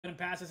and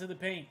passes to the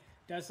paint.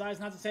 Decides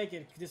not to take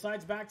it.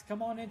 Decides back to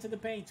come on into the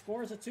paint.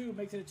 Scores a 2.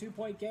 Makes it a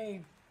 2-point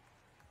game.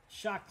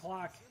 Shot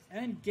clock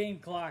and game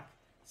clock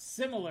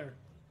similar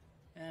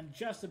and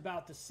just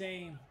about the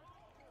same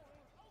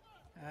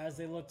as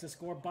they look to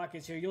score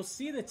buckets here. You'll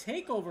see the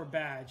takeover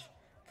badge.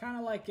 Kind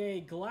of like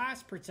a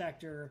glass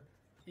protector,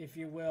 if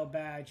you will,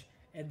 badge.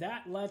 And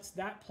that lets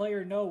that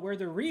player know where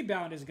the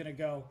rebound is going to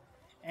go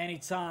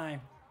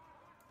anytime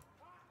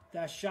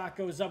that shot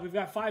goes up. We've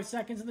got 5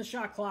 seconds in the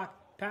shot clock.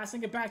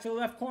 Passing it back to the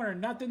left corner.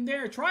 Nothing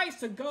there. Tries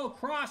to go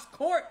cross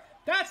court.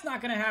 That's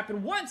not going to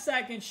happen. 1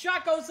 second.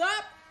 Shot goes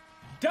up.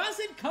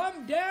 Doesn't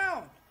come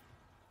down.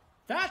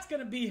 That's going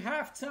to be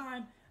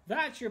halftime.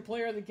 That's your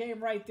player of the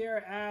game right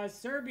there as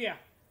Serbia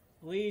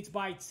leads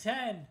by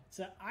 10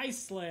 to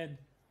Iceland.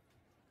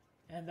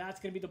 And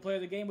that's going to be the player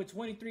of the game with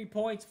 23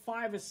 points,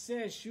 5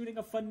 assists, shooting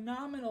a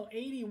phenomenal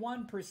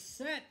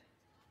 81%.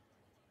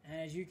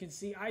 And as you can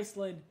see,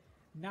 Iceland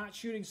not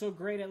shooting so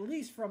great, at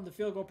least from the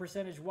field goal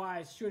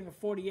percentage-wise. Shooting a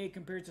 48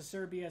 compared to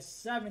Serbia,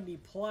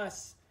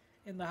 70-plus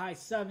in the high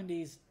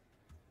 70s.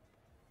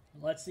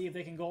 Let's see if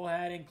they can go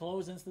ahead and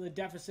close into the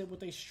deficit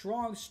with a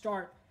strong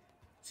start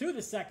to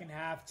the second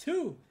half,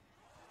 to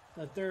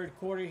the third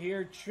quarter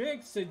here.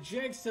 Tricks and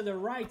jigs to the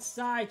right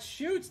side,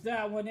 shoots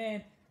that one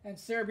in, and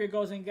Serbia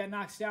goes and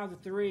knocks down to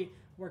 3.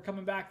 We're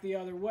coming back the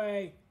other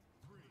way.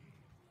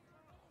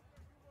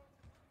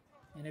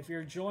 And if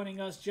you're joining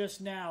us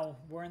just now,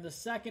 we're in the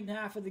second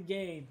half of the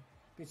game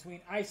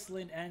between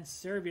Iceland and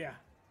Serbia.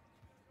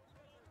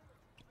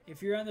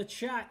 If you're in the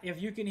chat,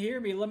 if you can hear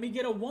me, let me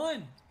get a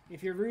 1.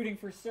 If you're rooting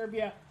for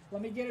Serbia,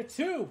 let me get a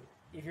 2.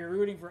 If you're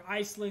rooting for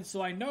Iceland,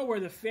 so I know where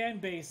the fan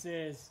base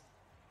is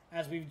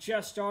as we've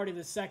just started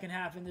the second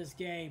half in this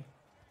game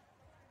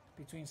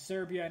between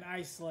Serbia and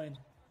Iceland.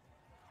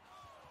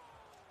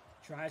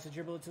 Tries to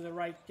dribble it to the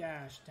right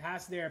gash.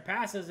 Pass there,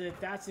 passes it.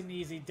 That's an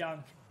easy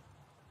dunk.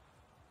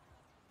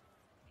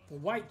 The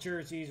white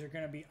jerseys are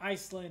going to be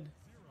Iceland.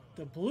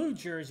 The blue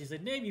jerseys, the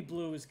navy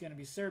blue, is going to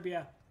be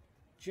Serbia.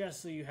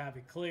 Just so you have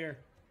it clear.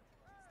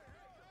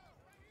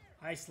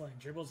 Iceland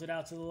dribbles it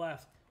out to the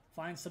left.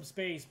 Finds some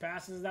space.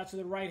 Passes it out to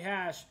the right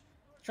hash.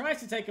 Tries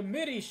to take a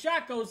midi.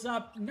 Shot goes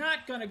up.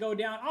 Not going to go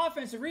down.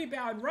 Offensive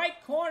rebound.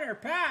 Right corner.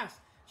 Pass.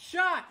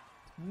 Shot.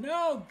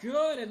 No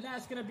good. And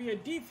that's going to be a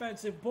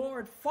defensive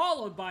board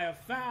followed by a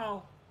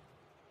foul.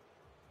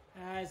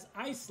 As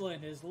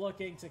Iceland is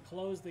looking to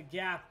close the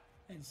gap.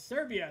 And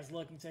Serbia is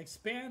looking to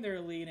expand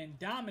their lead and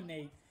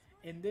dominate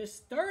in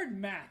this third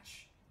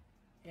match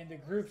in the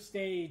group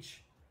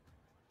stage.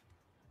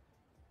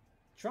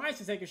 Tries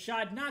to take a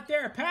shot, not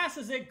there,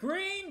 passes it,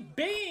 green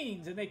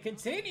beans, and they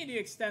continue to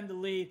extend the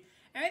lead.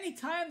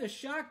 Anytime the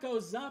shot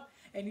goes up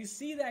and you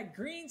see that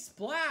green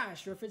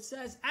splash, or if it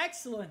says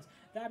excellent,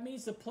 that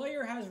means the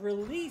player has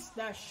released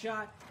that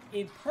shot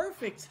in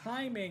perfect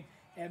timing,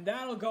 and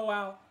that'll go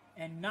out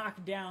and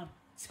knock down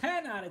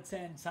 10 out of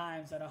 10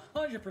 times at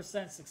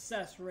 100%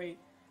 success rate.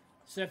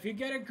 So if you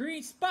get a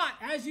green spot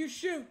as you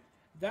shoot,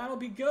 that'll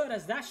be good,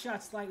 as that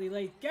shot's slightly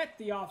late. Get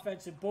the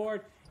offensive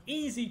board.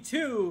 Easy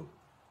 2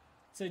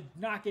 to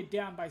knock it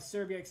down by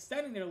Serbia,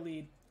 extending their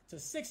lead to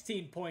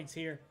 16 points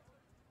here.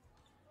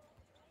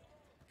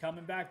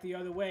 Coming back the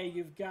other way,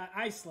 you've got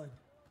Iceland.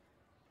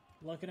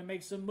 Looking to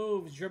make some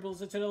moves.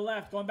 Dribbles it to the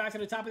left. Going back to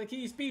the top of the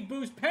key. Speed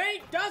boost.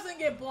 Paint. Doesn't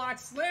get blocked.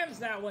 Slams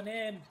that one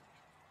in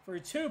for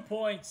 2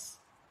 points.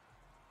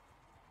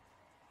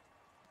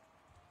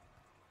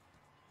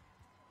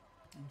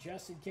 And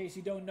just in case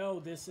you don't know,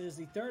 this is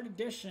the 3rd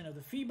edition of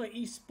the FIBA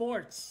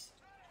Esports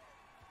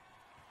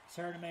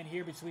tournament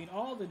here between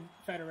all the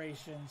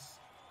federations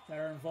that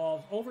are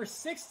involved. Over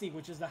 60,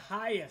 which is the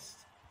highest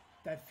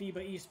that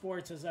FIBA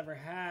Esports has ever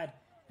had.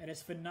 And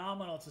it's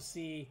phenomenal to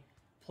see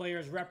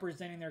players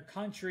representing their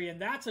country. And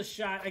that's a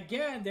shot.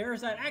 Again,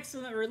 there's that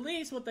excellent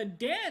release with the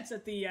dance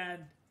at the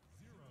end.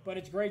 But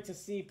it's great to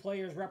see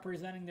players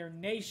representing their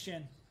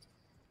nation.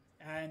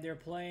 And they're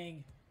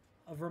playing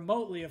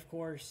remotely, of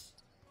course,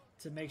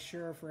 to make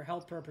sure for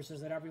health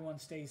purposes that everyone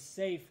stays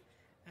safe.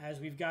 As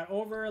we've got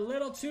over a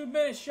little 2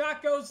 minutes.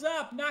 Shot goes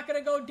up. Not going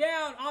to go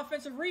down.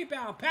 Offensive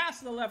rebound. Pass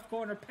to the left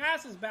corner.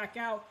 Passes back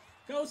out.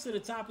 Goes to the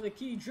top of the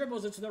key.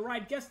 Dribbles it to the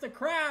right. Gets the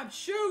crab.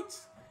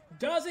 Shoots.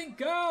 Doesn't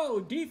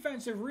go.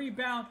 Defensive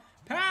rebound.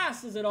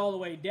 Passes it all the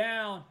way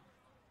down.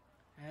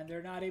 And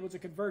they're not able to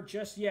convert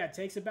just yet.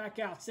 Takes it back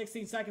out.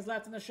 16 seconds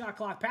left in the shot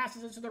clock.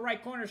 Passes it to the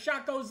right corner.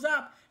 Shot goes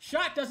up.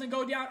 Shot doesn't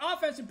go down.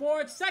 Offensive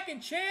board.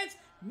 Second chance.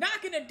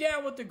 Knocking it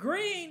down with the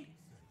green.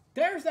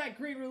 There's that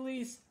green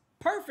release.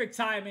 Perfect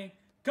timing.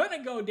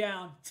 Gonna go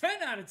down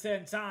 10 out of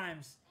 10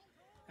 times.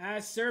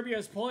 As Serbia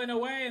is pulling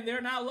away and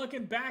they're not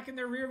looking back in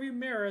their rearview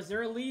mirrors.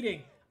 They're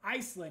leading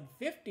Iceland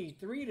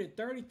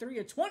 53-33,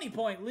 a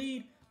 20-point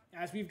lead.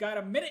 As we've got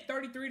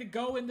 1:33 to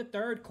go in the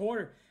third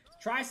quarter.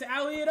 Tries to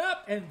alley it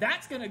up, and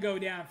that's gonna go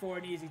down for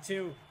an easy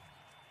 2.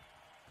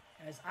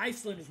 As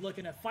Iceland is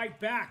looking to fight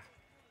back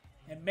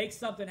and make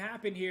something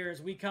happen here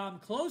as we come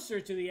closer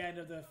to the end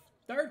of the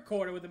third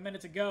quarter with a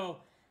minute to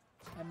go.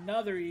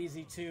 Another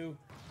easy 2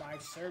 by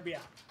Serbia.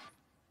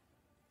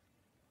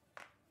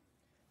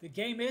 The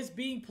game is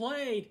being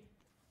played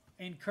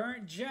in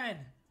current gen,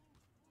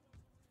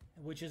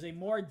 which is a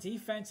more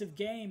defensive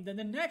game than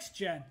the next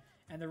gen.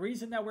 And the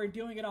reason that we're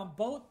doing it on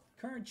both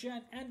current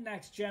gen and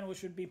next gen,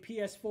 which would be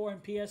PS4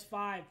 and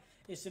PS5,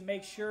 is to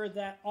make sure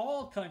that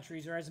all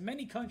countries, or as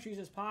many countries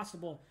as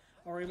possible,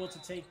 are able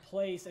to take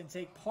place and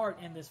take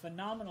part in this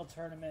phenomenal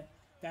tournament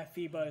that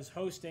FIBA is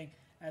hosting,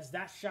 as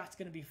that shot's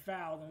going to be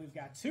fouled, and we've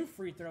got 2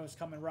 free throws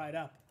coming right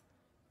up.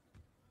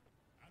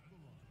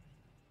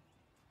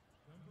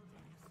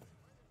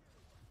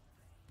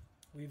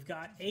 We've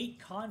got 8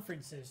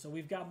 conferences, so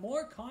we've got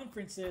more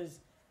conferences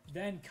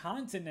than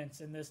continents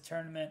in this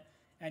tournament,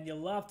 and you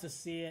love to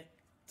see it.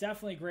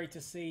 Definitely great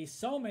to see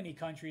so many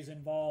countries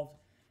involved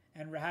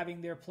and having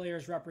their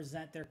players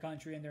represent their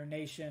country and their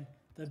nation.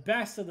 The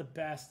best of the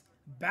best,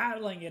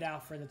 battling it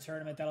out for the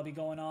tournament that'll be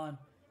going on,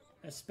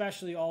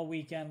 especially all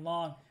weekend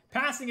long.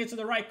 Passing it to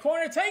the right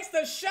corner, takes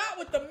the shot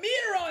with the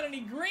meter on, and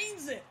he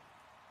greens it.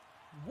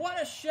 What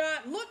a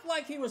shot. Looked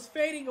like he was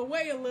fading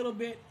away a little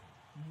bit.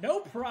 No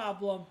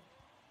problem.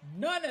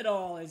 None at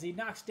all as he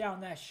knocks down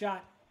that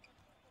shot.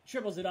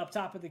 Triples it up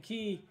top of the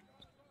key.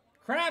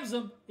 Crabs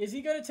him. Is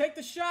he going to take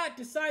the shot?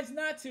 Decides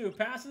not to.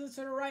 Passes it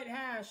to the right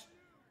hash.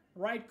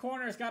 Right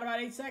corner. It's got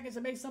about 8 seconds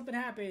to make something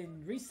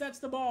happen.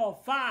 Resets the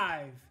ball.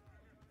 5.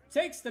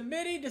 Takes the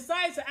midi.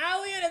 Decides to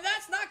alley it, and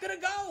that's not going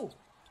to go.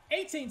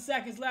 18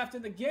 seconds left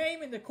in the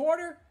game, in the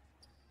quarter.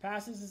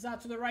 Passes this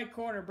out to the right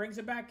corner. Brings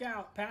it back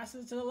out.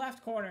 Passes it to the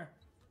left corner.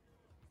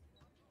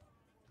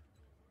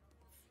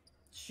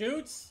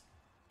 Shoots.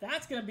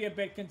 That's going to be a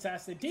bit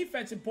contested.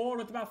 Defensive board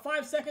with about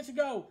 5 seconds to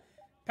go.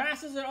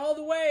 Passes it all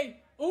the way.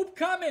 Oop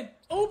coming.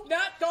 Oop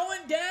not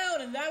going down.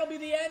 And that'll be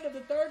the end of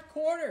the third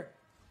quarter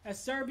as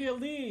Serbia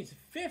leads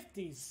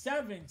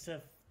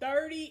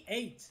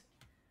 57-38.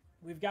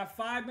 We've got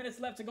 5 minutes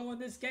left to go in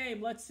this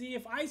game. Let's see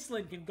if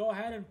Iceland can go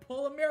ahead and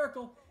pull a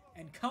miracle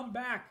and come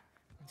back.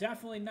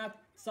 Definitely not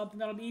something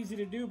that'll be easy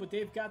to do, but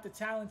they've got the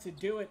talent to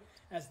do it,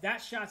 as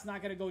that shot's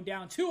not going to go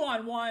down.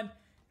 2-on-1.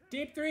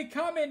 Deep 3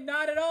 coming.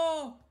 Not at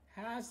all.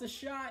 Has the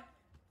shot,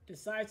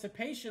 decides to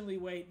patiently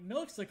wait,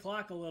 milks the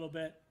clock a little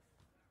bit.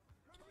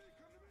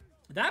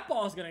 That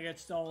ball's going to get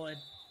stolen,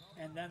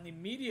 and then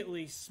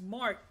immediately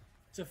smart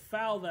to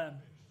foul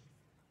them.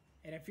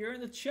 And if you're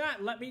in the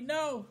chat, let me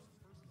know.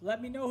 Let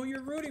me know who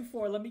you're rooting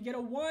for. Let me get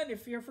a 1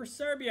 if you're for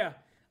Serbia.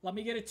 Let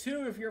me get a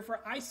 2 if you're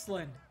for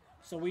Iceland,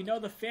 so we know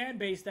the fan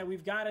base that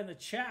we've got in the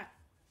chat.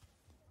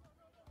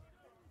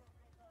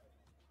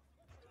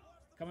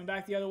 Coming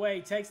back the other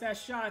way, takes that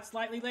shot,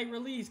 slightly late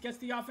release, gets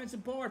the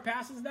offensive board,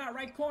 passes it out,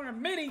 right corner,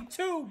 midi,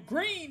 2,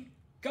 green,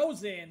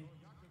 goes in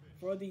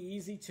for the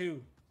easy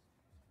 2.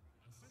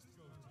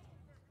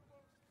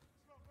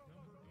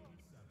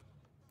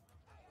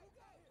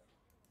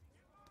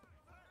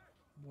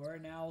 We're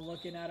now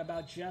looking at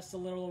about just a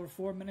little over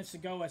 4 minutes to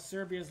go as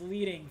Serbia's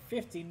leading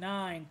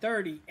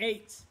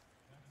 59-38.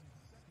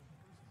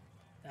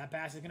 That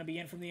pass is going to be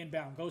in from the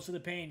inbound. Goes to the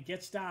paint.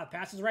 Gets stopped.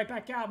 Passes right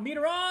back out.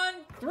 Meter on.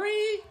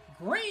 3.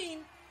 Green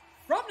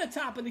from the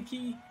top of the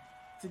key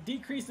to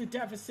decrease the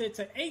deficit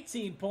to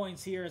 18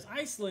 points here as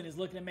Iceland is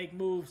looking to make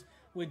moves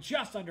with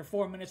just under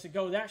 4 minutes to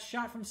go. That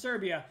shot from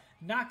Serbia.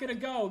 Not going to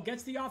go.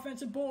 Gets the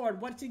offensive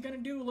board. What's he going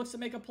to do? Looks to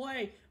make a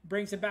play.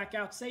 Brings it back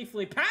out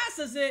safely.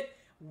 Passes it.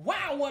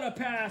 Wow, what a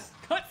pass.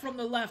 Cut from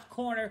the left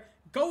corner.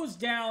 Goes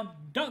down.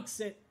 Dunks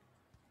it.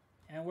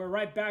 And we're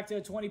right back to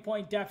a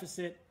 20-point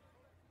deficit.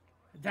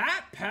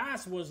 That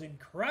pass was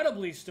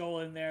incredibly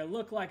stolen there.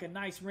 Looked like a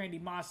nice Randy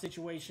Moss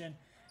situation.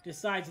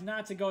 Decides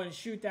not to go and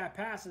shoot that,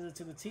 passes it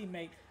to the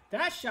teammate.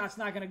 That shot's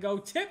not going to go.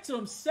 Tip to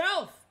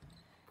himself.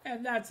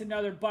 And that's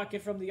another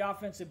bucket from the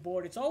offensive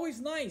board. It's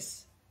always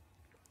nice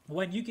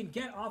when you can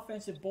get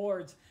offensive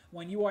boards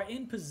when you are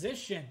in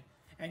position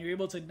and you're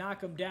able to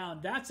knock them down.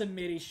 That's a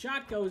midi.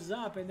 Shot goes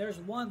up, and there's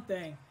one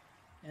thing,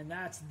 and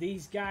that's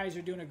these guys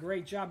are doing a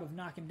great job of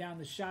knocking down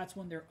the shots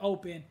when they're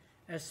open,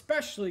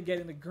 especially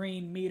getting the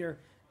green meter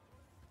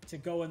to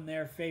go in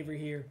their favor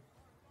here.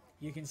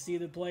 You can see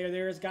the player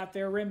there has got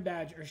their rim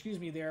badge, or excuse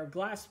me, their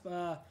glass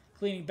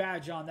cleaning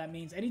badge on. That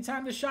means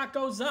anytime the shot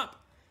goes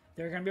up,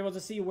 they're going to be able to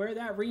see where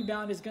that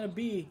rebound is going to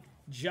be,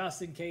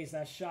 just in case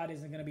that shot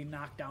isn't going to be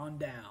knocked down.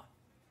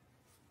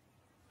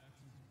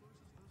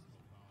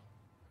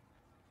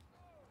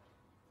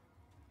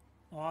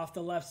 Off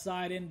the left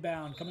side,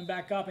 inbound, coming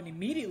back up, and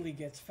immediately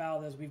gets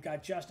fouled as we've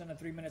got just under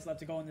 3 minutes left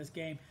to go in this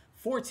game.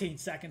 14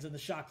 seconds on the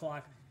shot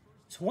clock.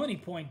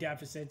 20-point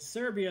deficit.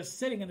 Serbia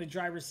sitting in the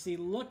driver's seat,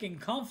 looking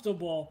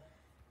comfortable.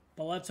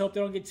 But let's hope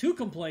they don't get too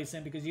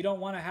complacent, because you don't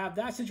want to have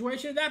that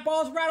situation. That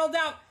ball's rattled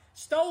out.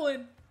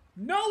 Stolen.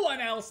 No one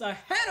else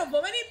ahead of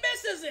him, and he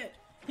misses it.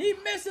 He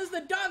misses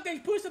the dunk. They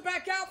push it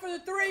back out for the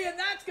 3, and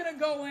that's going to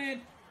go in.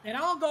 And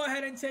I'll go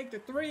ahead and take the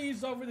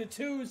 3s over the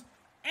 2s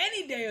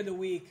any day of the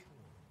week,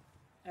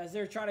 as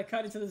they're trying to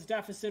cut into this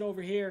deficit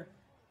over here.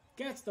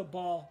 Gets the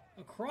ball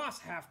across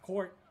half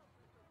court.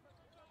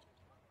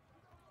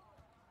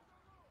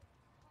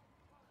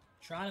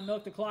 Trying to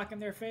milk the clock in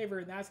their favor,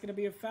 and that's going to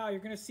be a foul. You're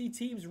going to see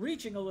teams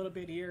reaching a little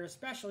bit here,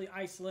 especially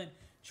Iceland,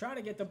 Try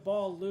to get the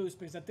ball loose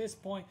because at this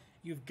point,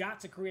 you've got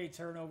to create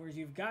turnovers.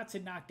 You've got to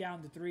knock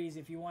down the threes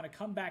if you want to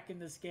come back in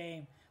this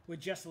game with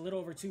just a little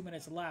over 2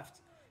 minutes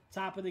left.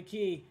 Top of the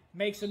key,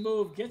 makes a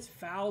move, gets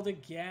fouled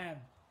again.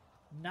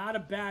 Not a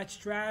bad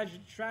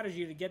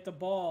strategy to get the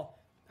ball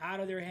out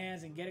of their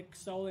hands and get it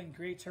stolen and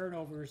create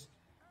turnovers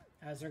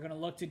as they're going to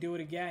look to do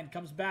it again.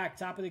 Comes back,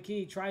 top of the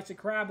key, tries to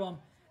crab him,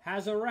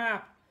 has a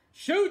wrap,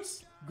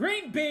 shoots,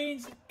 green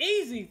beans,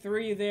 easy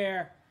three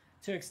there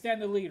to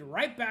extend the lead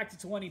right back to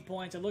 20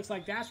 points. It looks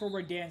like that's where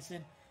we're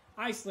dancing.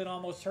 Iceland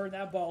almost turned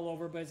that ball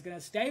over, but it's going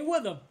to stay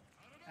with them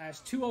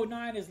as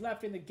 2:09 is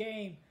left in the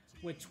game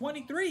with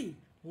 23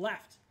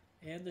 left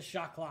in the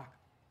shot clock.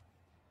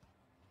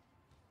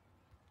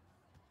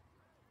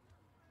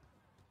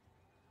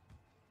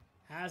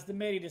 Has the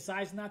midi,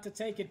 decides not to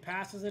take it,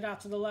 passes it out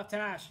to the left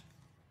hash.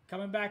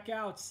 Coming back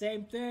out,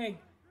 same thing.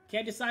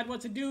 Can't decide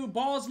what to do.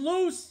 Ball's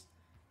loose.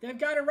 They've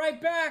got it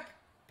right back.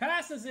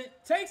 Passes it,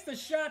 takes the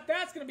shot.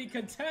 That's going to be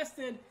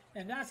contested,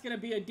 and that's going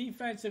to be a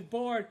defensive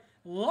board.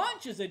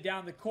 Launches it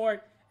down the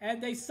court,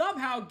 and they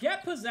somehow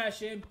get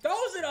possession,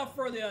 throws it up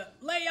for the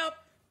layup,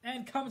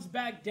 and comes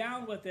back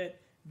down with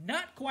it.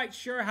 Not quite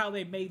sure how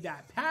they made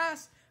that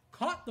pass.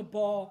 Caught the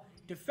ball.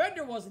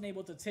 Defender wasn't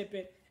able to tip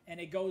it, and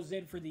it goes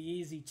in for the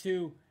easy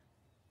two.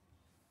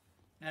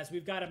 As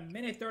we've got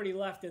 1:30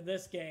 left in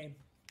this game.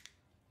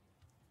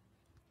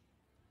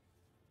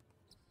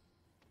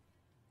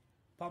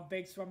 Pump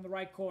fakes from the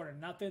right corner.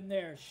 Nothing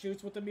there.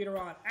 Shoots with the meter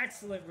on.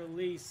 Excellent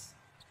release.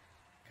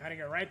 Cutting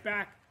it right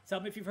back.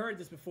 Tell me if you've heard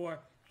this before.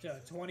 To a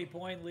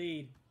 20-point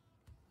lead.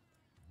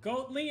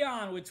 Goat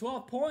Leon with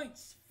 12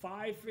 points.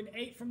 5 and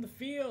 8 from the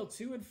field.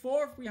 2 and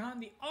 4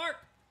 behind the arc.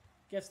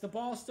 Gets the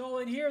ball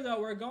stolen here, though.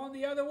 We're going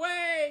the other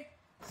way.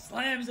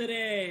 Slams it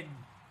in.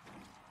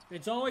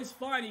 It's always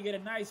fun. You get a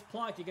nice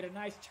pluck. You get a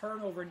nice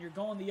turnover, and you're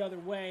going the other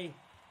way.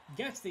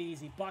 Gets the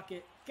easy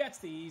bucket. Gets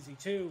the easy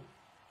two.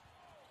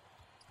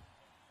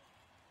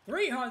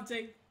 3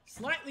 hunting.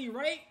 Slightly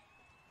right.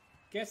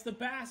 Gets the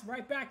pass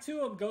right back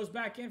to him. Goes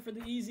back in for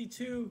the easy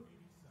two.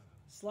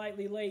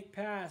 Slightly late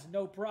pass.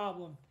 No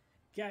problem.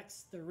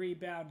 Gets the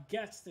rebound.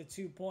 Gets the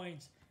 2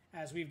 points.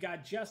 As we've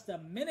got just a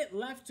minute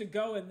left to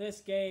go in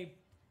this game.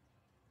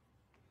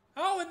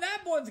 Oh, and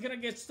that one's going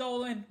to get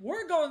stolen.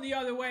 We're going the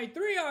other way.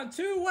 3 on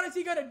 2. What is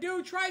he going to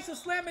do? Tries to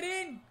slam it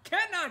in.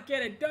 Cannot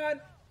get it done.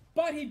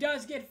 But he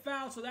does get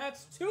fouled. So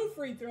that's 2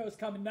 free throws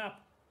coming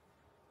up.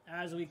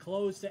 As we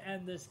close to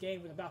end this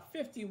game with about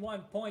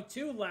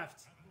 51.2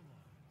 left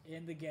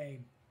in the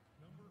game.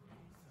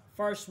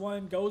 First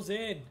one goes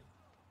in.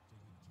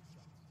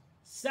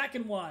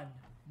 Second one.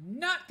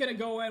 Not going to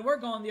go in. We're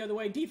going the other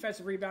way.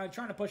 Defensive rebound.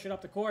 Trying to push it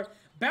up the court.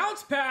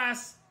 Bounce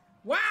pass.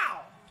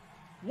 Wow.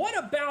 What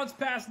a bounce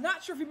pass.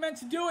 Not sure if he meant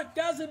to do it.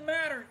 Doesn't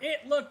matter.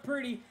 It looked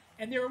pretty.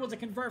 And they were able to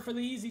convert for the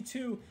easy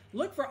two.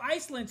 Look for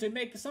Iceland to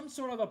make some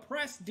sort of a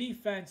press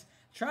defense.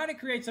 Try to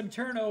create some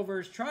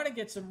turnovers. Try to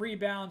get some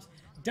rebounds.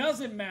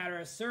 Doesn't matter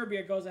as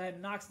Serbia goes ahead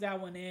and knocks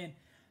that one in.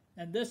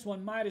 And this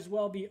one might as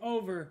well be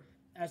over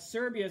as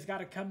Serbia's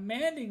got a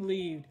commanding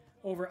lead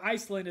over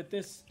Iceland at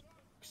this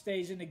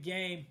stage in the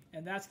game.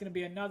 And that's going to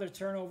be another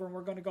turnover. And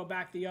we're going to go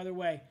back the other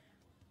way.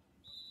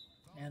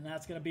 And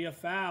that's going to be a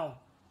foul.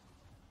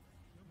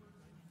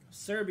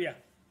 Serbia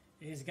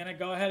is going to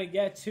go ahead and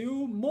get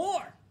 2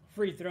 more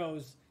free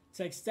throws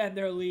to extend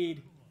their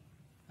lead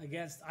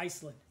against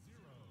Iceland.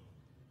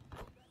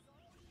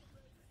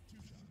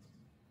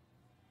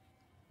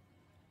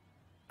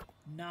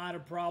 Not a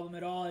problem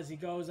at all as he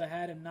goes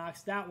ahead and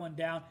knocks that one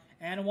down.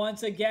 And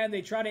once again,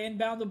 they try to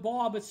inbound the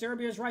ball, but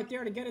Serbia's right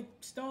there to get it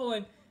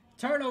stolen.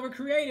 Turnover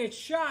created.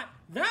 Shot.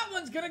 That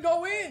one's going to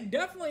go in.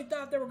 Definitely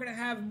thought they were going to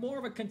have more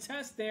of a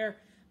contest there.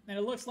 And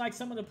it looks like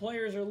some of the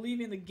players are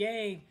leaving the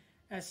game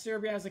as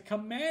Serbia has a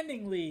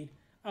commanding lead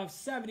of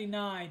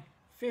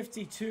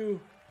 79-52.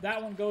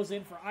 That one goes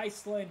in for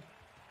Iceland.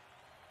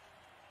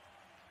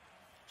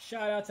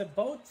 Shout out to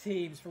both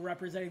teams for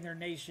representing their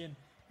nation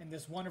in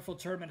this wonderful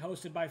tournament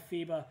hosted by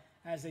FIBA.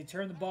 As they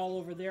turn the ball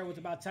over there with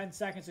about 10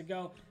 seconds to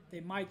go, they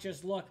might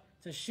just look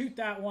to shoot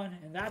that one,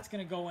 and that's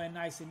going to go in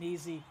nice and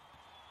easy.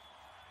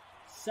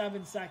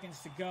 7 seconds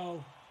to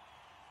go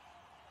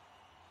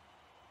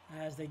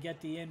as they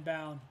get the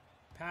inbound,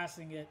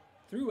 passing it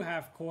through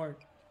half court.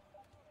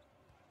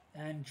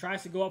 And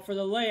tries to go up for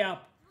the layup.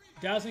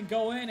 Doesn't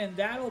go in, and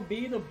that'll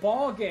be the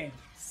ball game.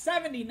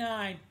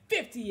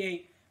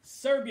 79-58.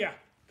 Serbia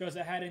goes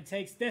ahead and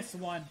takes this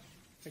one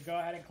to go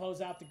ahead and close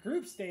out the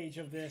group stage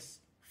of this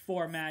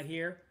format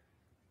here.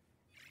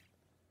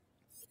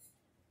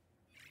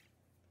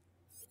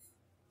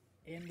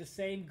 In the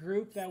same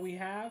group that we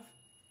have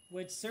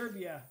with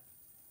Serbia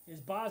is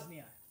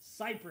Bosnia,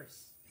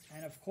 Cyprus,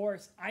 and of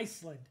course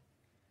Iceland.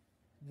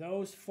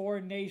 Those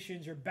 4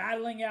 nations are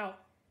battling out,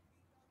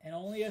 and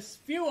only a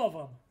few of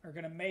them are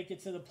going to make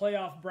it to the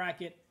playoff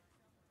bracket.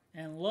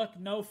 And look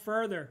no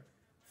further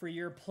for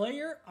your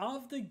player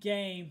of the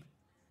game.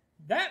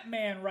 That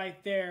man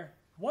right there,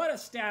 what a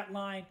stat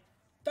line.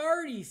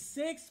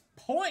 36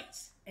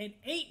 points and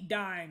 8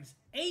 dimes,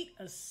 8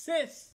 assists.